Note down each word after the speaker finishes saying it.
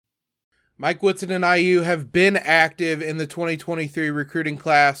Mike Woodson and IU have been active in the 2023 recruiting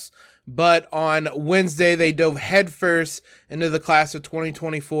class, but on Wednesday they dove headfirst into the class of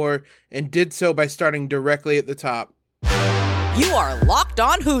 2024 and did so by starting directly at the top. You are Locked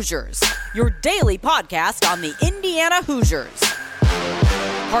On Hoosiers, your daily podcast on the Indiana Hoosiers.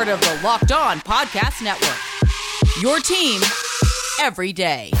 Part of the Locked On Podcast Network, your team every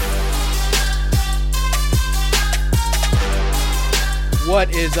day.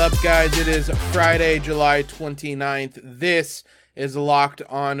 What is up, guys? It is Friday, July 29th. This is Locked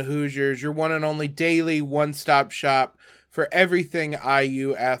On Hoosiers, your one and only daily one-stop shop for everything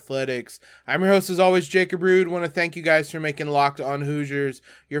IU athletics. I'm your host, as always, Jacob Rude. Want to thank you guys for making Locked On Hoosiers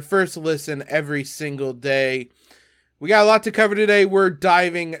your first listen every single day. We got a lot to cover today. We're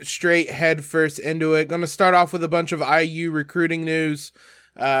diving straight head first into it. Going to start off with a bunch of IU recruiting news.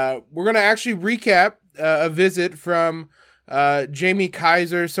 We're going to actually recap a visit from Jamie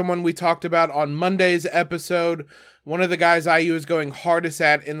Kaiser, someone we talked about on Monday's episode, one of the guys IU is going hardest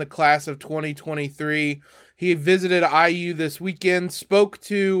at in the class of 2023. He visited IU this weekend, spoke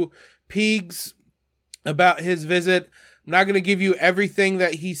to Peegs about his visit. I'm not going to give you everything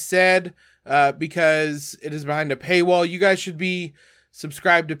that he said because it is behind a paywall. You guys should be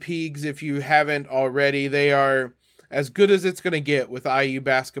subscribed to Peegs if you haven't already. They are as good as it's going to get with IU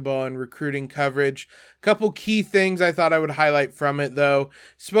basketball and recruiting coverage. Couple key things I thought I would highlight from it, though.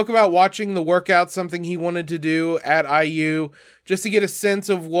 Spoke about watching the workout, something he wanted to do at IU, just to get a sense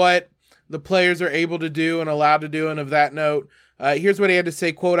of what the players are able to do and allowed to do. And of that note, here's what he had to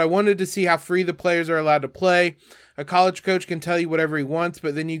say, quote, "I wanted to see how free the players are allowed to play. A college coach can tell you whatever he wants,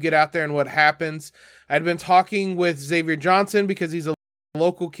 but then you get out there and what happens. I'd been talking with Xavier Johnson because he's a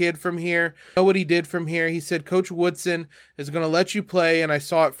local kid from here. Know what he did from here. He said, Coach Woodson is going to let you play, and I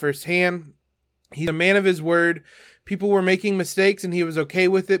saw it firsthand. He's a man of his word. People were making mistakes, and he was okay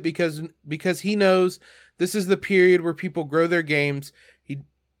with it because he knows this is the period where people grow their games. He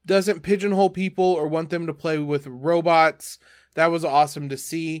doesn't pigeonhole people or want them to play with robots." That was awesome to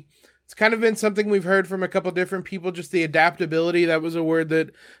see. It's kind of been something we've heard from a couple different people, just the adaptability. That was a word that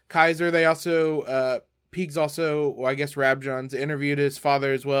Kaiser, they also, Peegs also, well, I guess Rabjohns interviewed his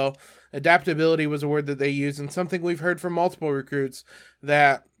father as well. Adaptability was a word that they used, and something we've heard from multiple recruits,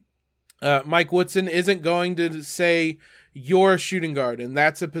 that Mike Woodson isn't going to say you're a shooting guard and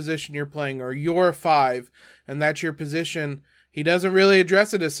that's a position you're playing, or you're a 5 and that's your position. He doesn't really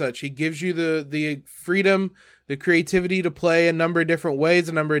address it as such. He gives you the freedom, the creativity to play a number of different ways,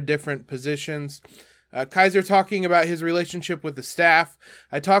 a number of different positions. Kaiser talking about his relationship with the staff.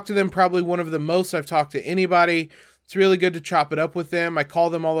 I talked to them probably one of the most I've talked to anybody. It's really good to chop it up with them. I call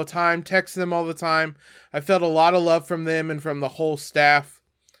them all the time, text them all the time. I felt a lot of love from them and from the whole staff.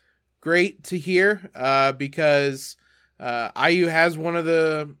 Great to hear because IU has one of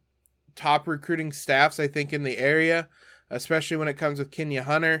the top recruiting staffs, I think, in the area, especially when it comes with Kenya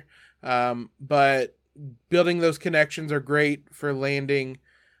Hunter. But building those connections are great for landing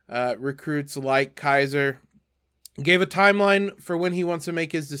recruits like Kaiser. Gave a timeline for when he wants to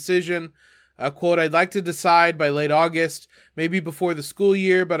make his decision. Quote, "I'd like to decide by late August, maybe before the school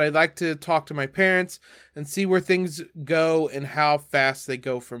year, but I'd like to talk to my parents and see where things go and how fast they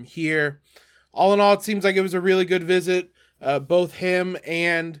go from here." All in all, it seems like it was a really good visit. Both him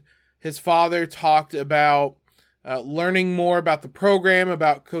and his father talked about learning more about the program,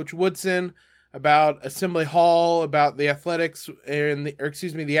 about Coach Woodson, about Assembly Hall, about the athletics and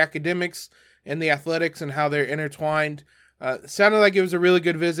the academics and the athletics and how they're intertwined. Sounded like it was a really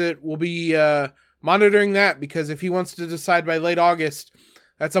good visit. We'll be monitoring that because if he wants to decide by late August,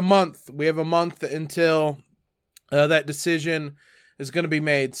 that's a month. We have a month until that decision is going to be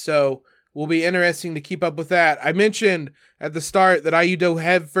made. So will be interesting to keep up with that. I mentioned at the start that IU dove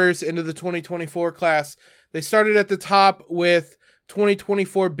headfirst into the 2024 class. They started at the top with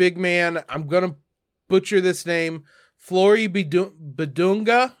 2024 big man. I'm going to butcher this name, Flory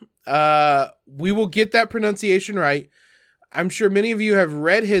Bidunga. We will get that pronunciation right. I'm sure many of you have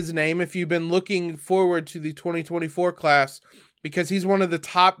read his name if you've been looking forward to the 2024 class, because he's one of the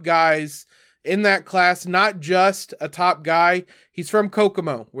top guys in that class, not just a top guy. He's from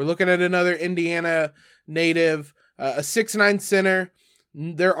Kokomo. We're looking at another Indiana native, a 6'9" center.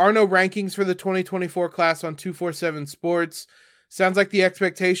 There are no rankings for the 2024 class on 247 Sports. Sounds like the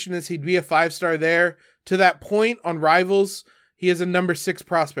expectation is he'd be a 5-star there. To that point on Rivals, he is a number 6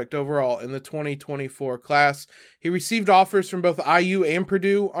 prospect overall in the 2024 class. He received offers from both IU and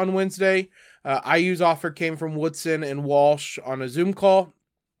Purdue on Wednesday. IU's offer came from Woodson and Walsh on a Zoom call.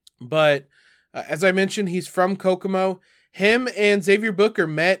 But as I mentioned, he's from Kokomo. Him and Xavier Booker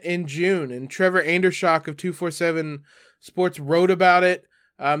met in June, and Trevor Andershock of 247 Sports wrote about it.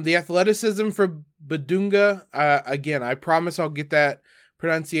 The athleticism for Badunga, again, I promise I'll get that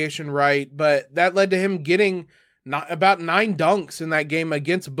pronunciation right, but that led to him getting about 9 dunks in that game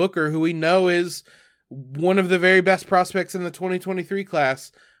against Booker, who we know is one of the very best prospects in the 2023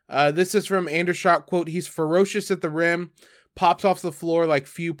 class. This is from Andershot, quote, "He's ferocious at the rim, pops off the floor like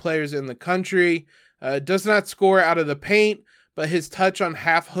few players in the country, does not score out of the paint, but his touch on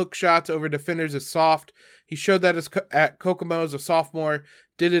half hook shots over defenders is soft. He showed that at Kokomo as a sophomore,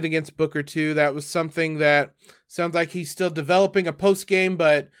 did it against Booker too. That was something that sounds like he's still developing a post game,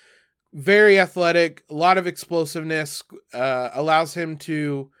 but very athletic, a lot of explosiveness, allows him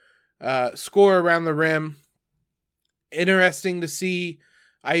to score around the rim. Interesting to see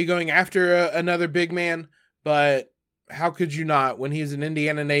IU going after another big man, but how could you not when he's an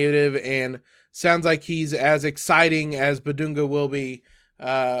Indiana native and sounds like he's as exciting as Badunga will be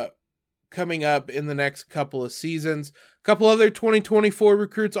coming up in the next couple of seasons. A couple other 2024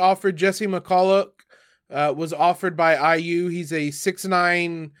 recruits offered. Jesse McCulloch was offered by IU. He's a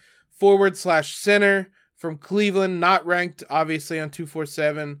 6'9" forward/center from Cleveland, not ranked obviously on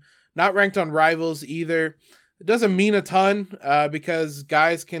 247, not ranked on Rivals either. It doesn't mean a ton because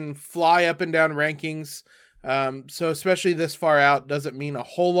guys can fly up and down rankings. So especially this far out doesn't mean a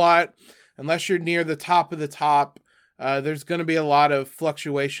whole lot. Unless you're near the top of the top, there's going to be a lot of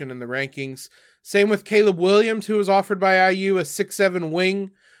fluctuation in the rankings. Same with Caleb Williams, who was offered by IU, a 6'7"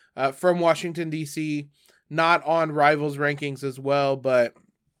 wing from Washington, D.C., not on Rivals rankings as well. But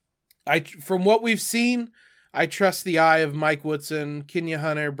from what we've seen, I trust the eye of Mike Woodson, Kenya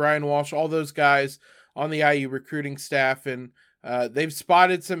Hunter, Brian Walsh, all those guys on the IU recruiting staff. And they've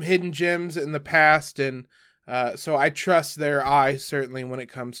spotted some hidden gems in the past, and so I trust their eye, certainly, when it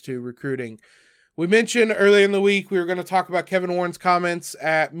comes to recruiting. We mentioned earlier in the week we were going to talk about Kevin Warren's comments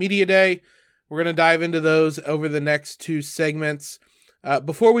at Media Day. We're going to dive into those over the next 2 segments.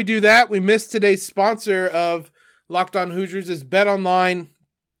 Before we do that, we missed today's sponsor of Locked On Hoosiers is BetOnline.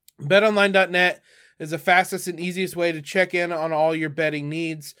 BetOnline.net is the fastest and easiest way to check in on all your betting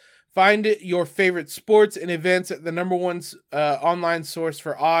needs. Find your favorite sports and events at the #1 online source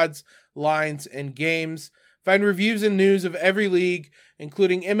for odds, lines, and games. Find reviews and news of every league,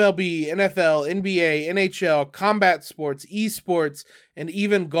 including MLB, NFL, NBA, NHL, combat sports, esports, and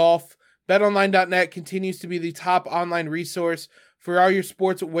even golf. BetOnline.net continues to be the top online resource for all your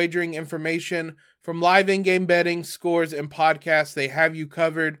sports wagering information. From live in-game betting, scores, and podcasts, they have you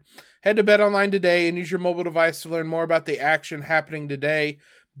covered. Head to BetOnline today and use your mobile device to learn more about the action happening today.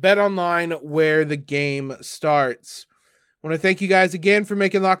 BetOnline, where the game starts. I want to thank you guys again for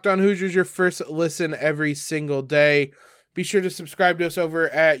making Locked On Hoosiers your first listen every single day. Be sure to subscribe to us over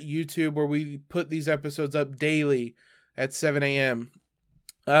at YouTube, where we put these episodes up daily at 7 a.m.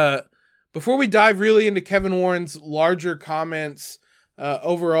 Before we dive really into Kevin Warren's larger comments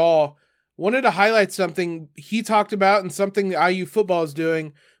overall, wanted to highlight something he talked about and something the IU football is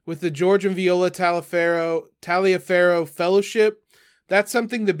doing with the George and Viola Taliaferro Fellowship. That's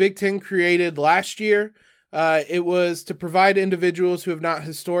something the Big Ten created last year. It was to provide individuals who have not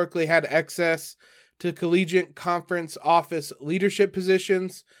historically had access to collegiate conference office leadership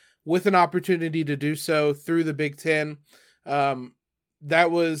positions with an opportunity to do so through the Big Ten.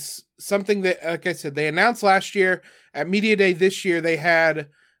 That was something that, like I said, they announced last year. At Media Day this year, they had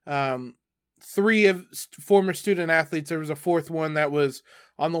 3 of former student athletes. There was a 4th one that was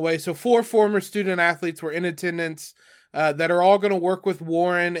on the way. So 4 former student athletes were in attendance that are all going to work with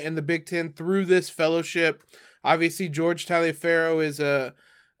Warren and the Big Ten through this fellowship. Obviously, George Taliaferro is a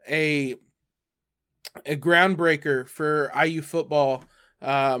groundbreaker for IU football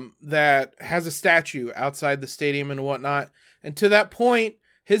that has a statue outside the stadium and whatnot. And to that point,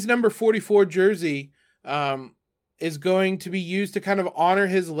 his number 44 jersey is going to be used to kind of honor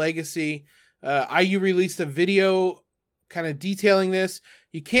his legacy. IU released a video kind of detailing this.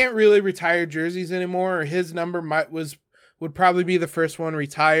 You can't really retire jerseys anymore, or his number would probably be the first one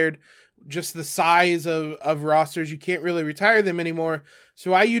retired. Just the size of rosters, you can't really retire them anymore.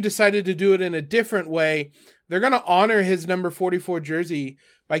 So IU decided to do it in a different way. They're going to honor his number 44 jersey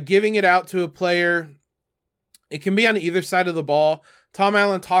by giving it out to a player. It can be on either side of the ball. Tom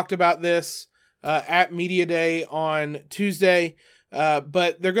Allen talked about this at Media Day on Tuesday,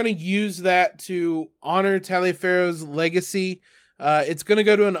 but they're going to use that to honor Taliaferro's legacy. It's going to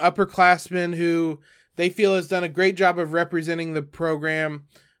go to an upperclassman who they feel has done a great job of representing the program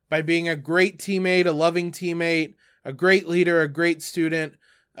by being a great teammate, a loving teammate, a great leader, a great student.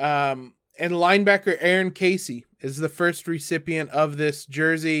 And linebacker Aaron Casey is the first recipient of this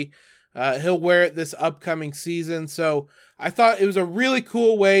jersey. He'll wear it this upcoming season. So I thought it was a really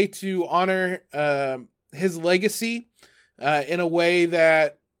cool way to honor his legacy in a way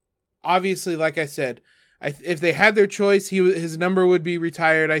that obviously, like I said, if they had their choice, his number would be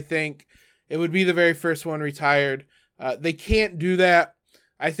retired. I think it would be the very first one retired. They can't do that.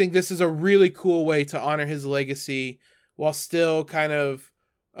 I think this is a really cool way to honor his legacy while still kind of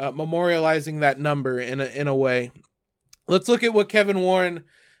memorializing that number in a way. Let's look at what Kevin Warren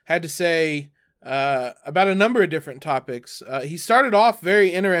had to say about a number of different topics. He started off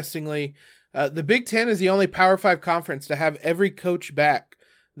very interestingly. The Big Ten is the only Power 5 conference to have every coach back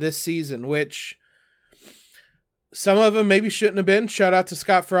this season, which some of them maybe shouldn't have been. Shout out to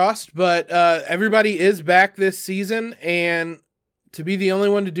Scott Frost, but everybody is back this season, and to be the only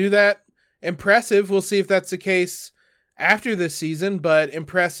one to do that, impressive. We'll see if that's the case after this season, but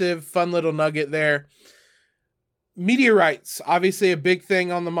impressive, fun little nugget there. Media rights, obviously a big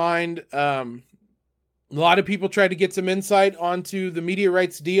thing on the mind. A lot of people tried to get some insight onto the media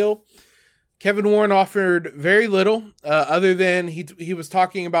rights deal. Kevin Warren offered very little, other than he was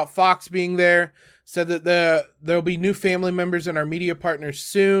talking about Fox being there, said that there'll be new family members and our media partners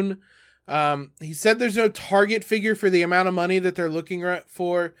soon. He said there's no target figure for the amount of money that they're looking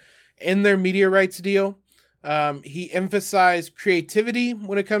for in their media rights deal. He emphasized creativity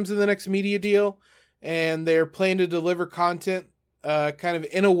when it comes to the next media deal, and they're planning to deliver content kind of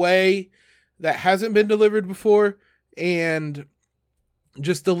in a way that hasn't been delivered before, and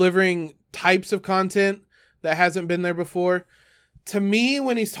just delivering types of content that hasn't been there before. To me,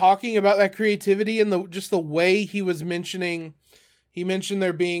 when he's talking about that creativity and just the way he was mentioning, he mentioned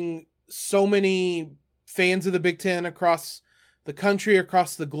there being so many fans of the Big Ten across the country,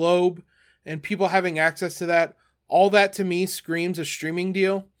 across the globe, and people having access to that. All that to me screams a streaming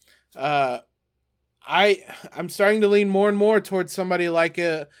deal. I'm starting to lean more and more towards somebody like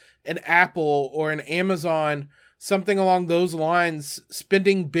an Apple or an Amazon, something along those lines,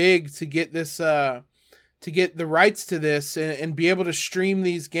 spending big to get this, to get the rights to this and be able to stream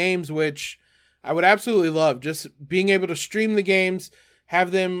these games, which I would absolutely love. Just being able to stream the games,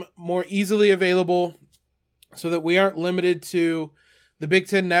 have them more easily available so that we aren't limited to the Big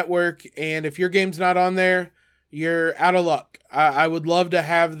Ten Network. And if your game's not on there, you're out of luck. I would love to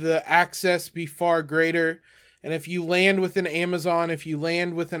have the access be far greater. And if you land with an Amazon, if you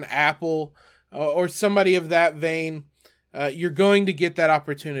land with an Apple or somebody of that vein, you're going to get that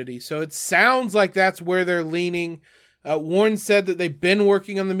opportunity. So it sounds like that's where they're leaning. Warren said that they've been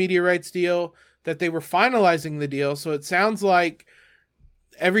working on the media rights deal, that they were finalizing the deal. So it sounds like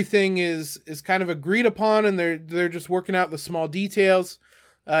everything is kind of agreed upon, and they're just working out the small details.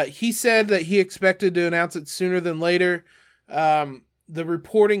 He said that he expected to announce it sooner than later. The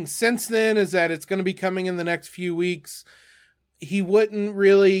reporting since then is that it's going to be coming in the next few weeks. He wouldn't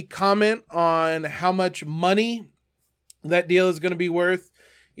really comment on how much money that deal is going to be worth,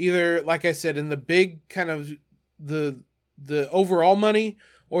 either, like I said, in the big kind of the overall money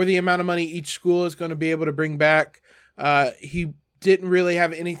or the amount of money each school is going to be able to bring back. He didn't really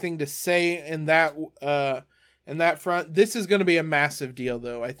have anything to say in that front. This is going to be a massive deal,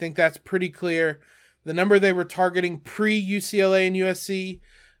 though. I think that's pretty clear. The number they were targeting pre-UCLA and USC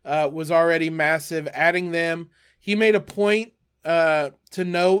was already massive. Adding them, he made a point to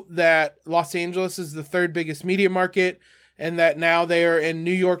note that Los Angeles is the third biggest media market, and that now they are in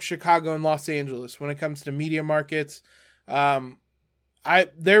New York, Chicago, and Los Angeles when it comes to media markets.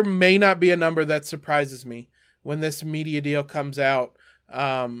 There may not be a number that surprises me when this media deal comes out,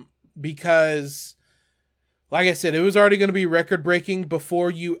 because, like I said, it was already going to be record breaking before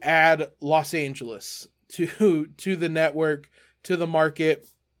you add Los Angeles to the network, to the market.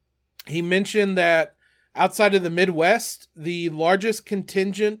 He mentioned that outside of the Midwest, the largest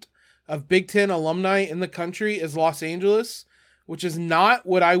contingent of Big Ten alumni in the country is Los Angeles, which is not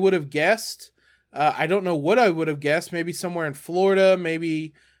what I would have guessed. I don't know what I would have guessed. Maybe somewhere in Florida,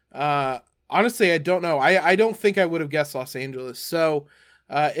 maybe, honestly, I don't know. I don't think I would have guessed Los Angeles. So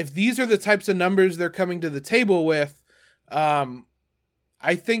if these are the types of numbers they're coming to the table with,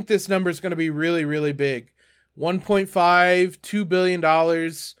 I think this number is going to be really, really big. $1.5, $2 billion.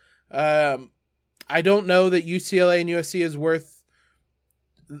 I don't know that UCLA and USC is worth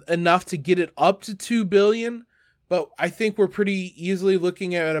enough to get it up to $2 billion, but I think we're pretty easily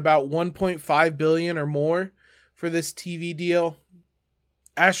looking at about $1.5 billion or more for this TV deal.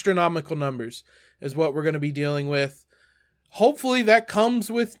 Astronomical numbers is what we're going to be dealing with. Hopefully that comes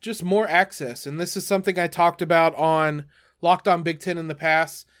with just more access. And this is something I talked about on Locked On Big Ten in the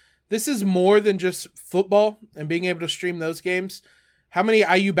past. This is more than just football and being able to stream those games. How many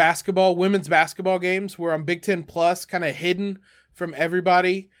IU basketball, women's basketball games were on Big Ten Plus, kind of hidden from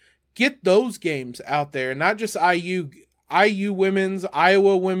everybody? Get those games out there, not just IU. IU women's,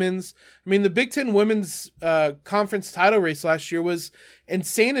 Iowa women's. I mean, the Big Ten women's conference title race last year was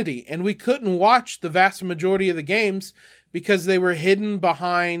insanity, and we couldn't watch the vast majority of the games because they were hidden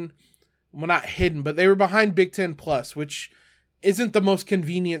behind, well, not hidden, but they were behind Big Ten Plus, which isn't the most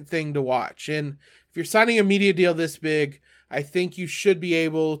convenient thing to watch. And if you're signing a media deal this big, I think you should be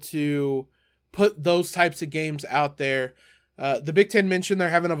able to put those types of games out there. The Big Ten mentioned they're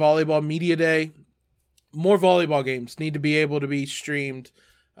having a volleyball media day. More volleyball games need to be able to be streamed.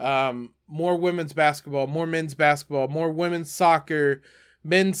 More women's basketball, more men's basketball, more women's soccer,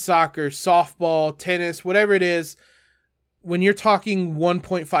 men's soccer, softball, tennis, whatever it is. When you're talking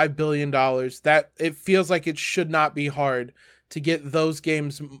 $1.5 billion, that it feels like it should not be hard to get those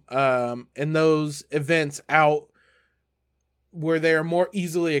games and those events out where they are more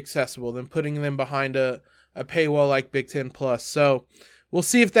easily accessible than putting them behind a paywall like Big Ten Plus. So we'll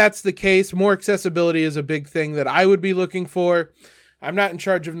see if that's the case. More accessibility is a big thing that I would be looking for. I'm not in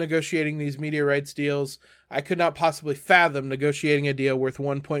charge of negotiating these media rights deals. I could not possibly fathom negotiating a deal worth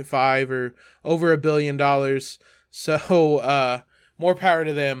 1.5 or over $1 billion. So more power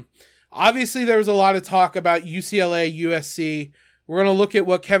to them. Obviously, there was a lot of talk about UCLA, USC. We're going to look at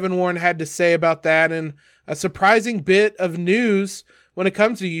what Kevin Warren had to say about that and a surprising bit of news when it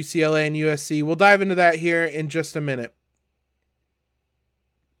comes to UCLA and USC. We'll dive into that here in just a minute.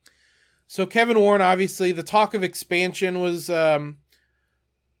 So Kevin Warren, obviously, the talk of expansion was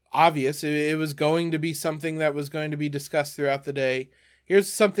obvious. It was going to be something that was going to be discussed throughout the day.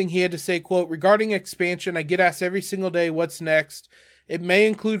 Here's something he had to say, quote, "Regarding expansion, I get asked every single day, what's next? It may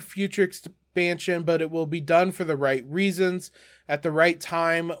include future expansion, but it will be done for the right reasons, at the right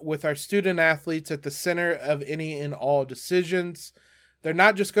time, with our student athletes at the center of any and all decisions. They're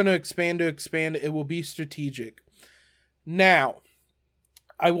not just going to expand, it will be strategic." Now,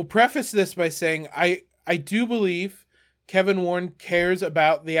 I will preface this by saying I do believe Kevin Warren cares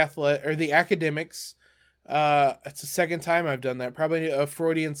about the academics. It's the second time I've done that. Probably a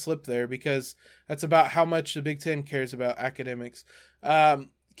Freudian slip there because that's about how much the Big Ten cares about academics.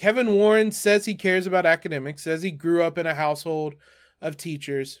 Kevin Warren says he cares about academics, says he grew up in a household of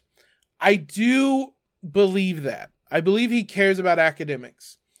teachers. I do believe that. I believe he cares about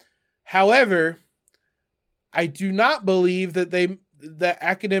academics. However, I do not believe that the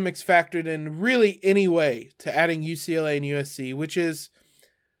academics factored in really any way to adding UCLA and USC, which is,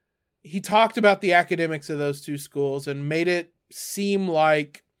 he talked about the academics of those two schools and made it seem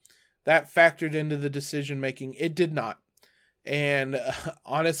like that factored into the decision making. It did not. And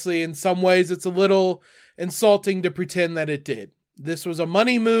honestly, in some ways, it's a little insulting to pretend that it did. This was a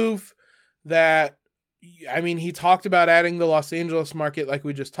money move that, I mean, he talked about adding the Los Angeles market like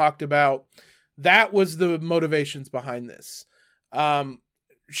we just talked about. That was the motivations behind this.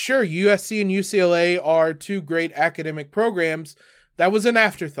 Sure, USC and UCLA are two great academic programs. That was an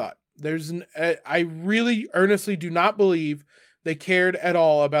afterthought. I really earnestly do not believe they cared at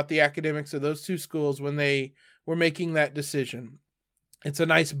all about the academics of those two schools when they were making that decision. It's a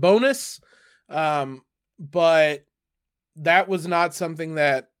nice bonus, but that was not something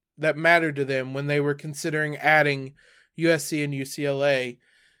that mattered to them when they were considering adding USC and UCLA.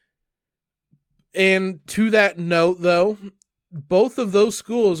 And to that note, though, both of those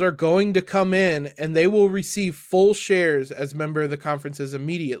schools are going to come in and they will receive full shares as member of the conferences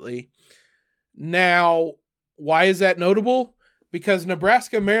immediately. Now, why is that notable? Because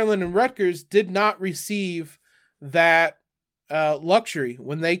Nebraska, Maryland, and Rutgers did not receive that luxury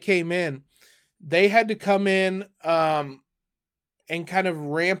when they came in. They had to come in and kind of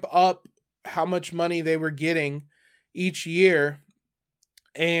ramp up how much money they were getting each year.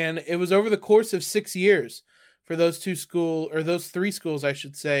 And it was over the course of 6 years for those those three schools, I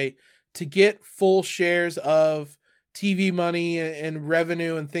should say, to get full shares of TV money and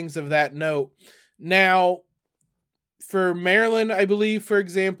revenue and things of that note. Now, for Maryland, I believe, for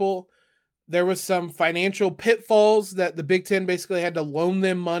example, there was some financial pitfalls that the Big Ten basically had to loan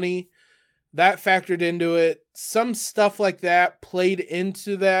them money. That factored into it. Some stuff like that played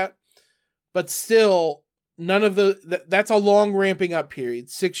into that, but still, that's a long ramping up period,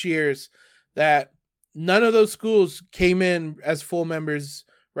 6 years, that none of those schools came in as full members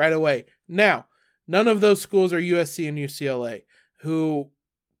right away. Now, none of those schools are USC and UCLA, who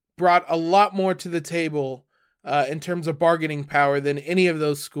brought a lot more to the table in terms of bargaining power than any of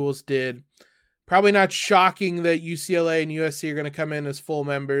those schools did. Probably not shocking that UCLA and USC are going to come in as full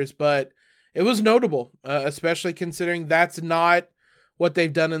members, but it was notable, especially considering that's not what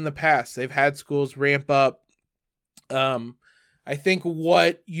they've done in the past. They've had schools ramp up. I think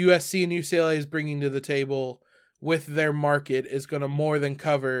what USC and UCLA is bringing to the table with their market is going to more than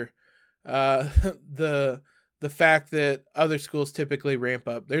cover the the fact that other schools typically ramp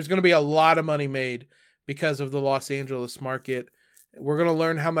up. There's going to be a lot of money made because of the Los Angeles market. We're going to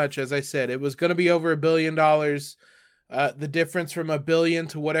learn how much. As I said, it was going to be over $1 billion. The difference from $1 billion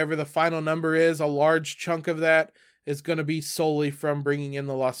to whatever the final number is, a large chunk of that is going to be solely from bringing in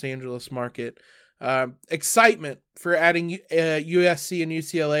the Los Angeles market. Excitement for adding USC and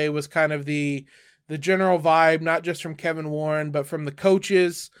UCLA was kind of the general vibe, not just from Kevin Warren, but from the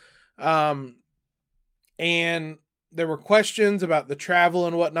coaches. And there were questions about the travel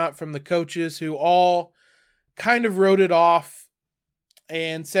and whatnot from the coaches, who all kind of wrote it off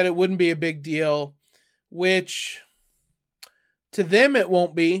and said it wouldn't be a big deal, which to them it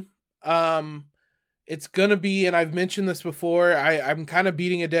won't be. It's going to be, and I've mentioned this before, I'm kind of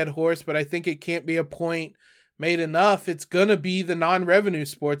beating a dead horse, but I think it can't be a point made enough. It's going to be the non-revenue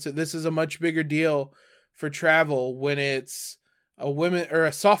sports that this is a much bigger deal for travel when it's a women or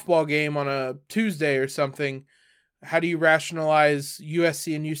a softball game on a Tuesday or something. How do you rationalize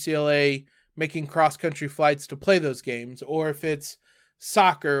USC and UCLA making cross-country flights to play those games? Or if it's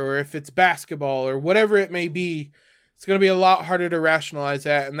soccer, or if it's basketball, or whatever it may be, it's going to be a lot harder to rationalize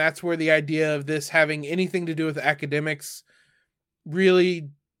that. And that's where the idea of this having anything to do with academics really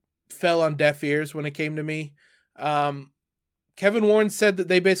fell on deaf ears when it came to me. Kevin Warren said that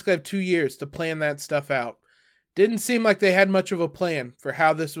they basically have 2 years to plan that stuff out. Didn't seem like they had much of a plan for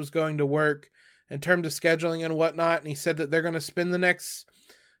how this was going to work in terms of scheduling and whatnot. And he said that they're going to spend the next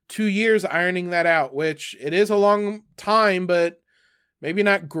 2 years ironing that out, which it is a long time, but maybe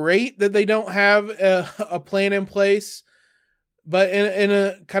not great that they don't have a plan in place. But in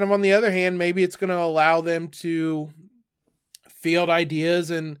a kind of on the other hand, maybe it's going to allow them to field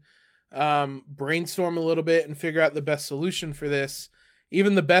ideas and brainstorm a little bit and figure out the best solution for this.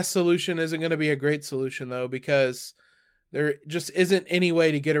 Even the best solution isn't going to be a great solution, though, because there just isn't any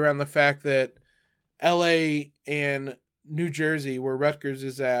way to get around the fact that LA and New Jersey, where Rutgers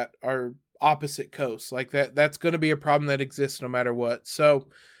is at, are opposite coasts. Like that's going to be a problem that exists no matter what. So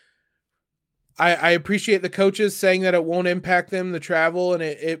I appreciate the coaches saying that it won't impact them, the travel, and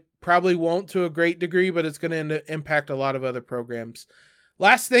it probably won't to a great degree, but it's going to impact a lot of other programs.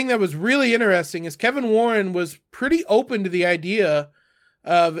 Last thing that was really interesting is Kevin Warren was pretty open to the idea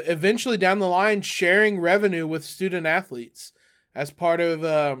of eventually down the line sharing revenue with student athletes as part of,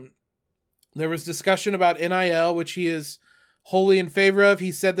 there was discussion about NIL, which he is wholly in favor of.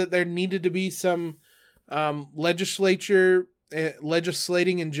 He said that there needed to be some legislating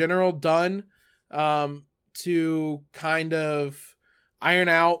in general done to kind of iron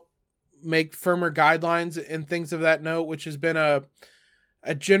out, make firmer guidelines and things of that note, which has been a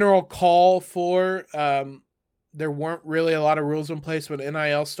general call for. There weren't really a lot of rules in place when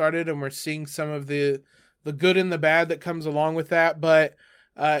NIL started, and we're seeing some of the good and the bad that comes along with that. But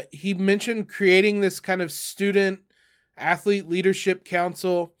he mentioned creating this kind of student athlete leadership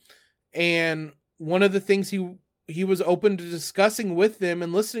council, and one of the things he was open to discussing with them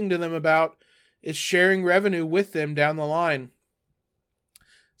and listening to them about is sharing revenue with them down the line.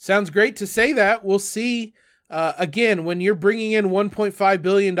 Sounds great to say that. We'll see. Again, when you're bringing in $1.5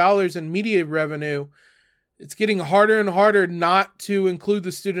 billion in media revenue, it's getting harder and harder not to include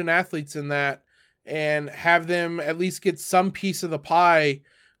the student athletes in that and have them at least get some piece of the pie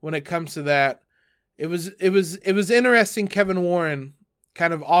when it comes to that. It was interesting. Kevin Warren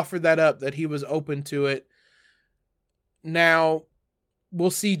kind of offered that up, that he was open to it. Now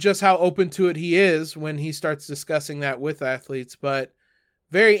we'll see just how open to it he is when he starts discussing that with athletes, but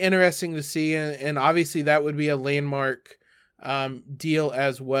very interesting to see. And obviously that would be a landmark deal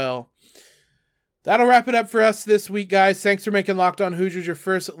as well. That'll wrap it up for us this week, guys. Thanks for making Locked On Hoosiers your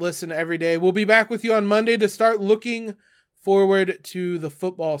first listen every day. We'll be back with you on Monday to start looking forward to the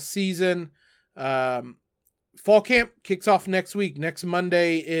football season. Fall camp kicks off next week. Next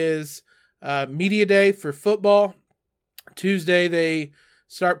Monday is media day for football. Tuesday they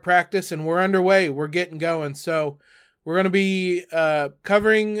start practice, and we're underway. We're getting going. So we're going to be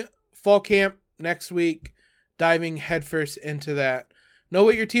covering fall camp next week, diving headfirst into that. Know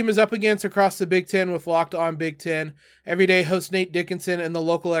what your team is up against across the Big Ten with Locked On Big Ten. Every day, host Nate Dickinson and the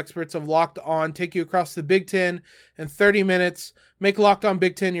local experts of Locked On take you across the Big Ten in 30 minutes. Make Locked On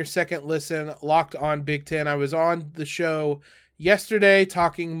Big Ten your second listen. Locked On Big Ten. I was on the show yesterday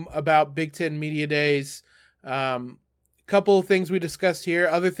talking about Big Ten Media Days. Couple of things we discussed here,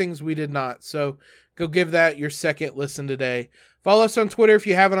 other things we did not. So go give that your second listen today. Follow us on Twitter if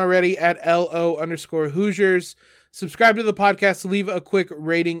you haven't already at @LO_Hoosiers. Subscribe to the podcast, leave a quick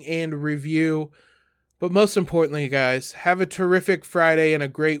rating and review. But most importantly, guys, have a terrific Friday and a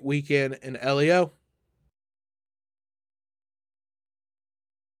great weekend in LEO.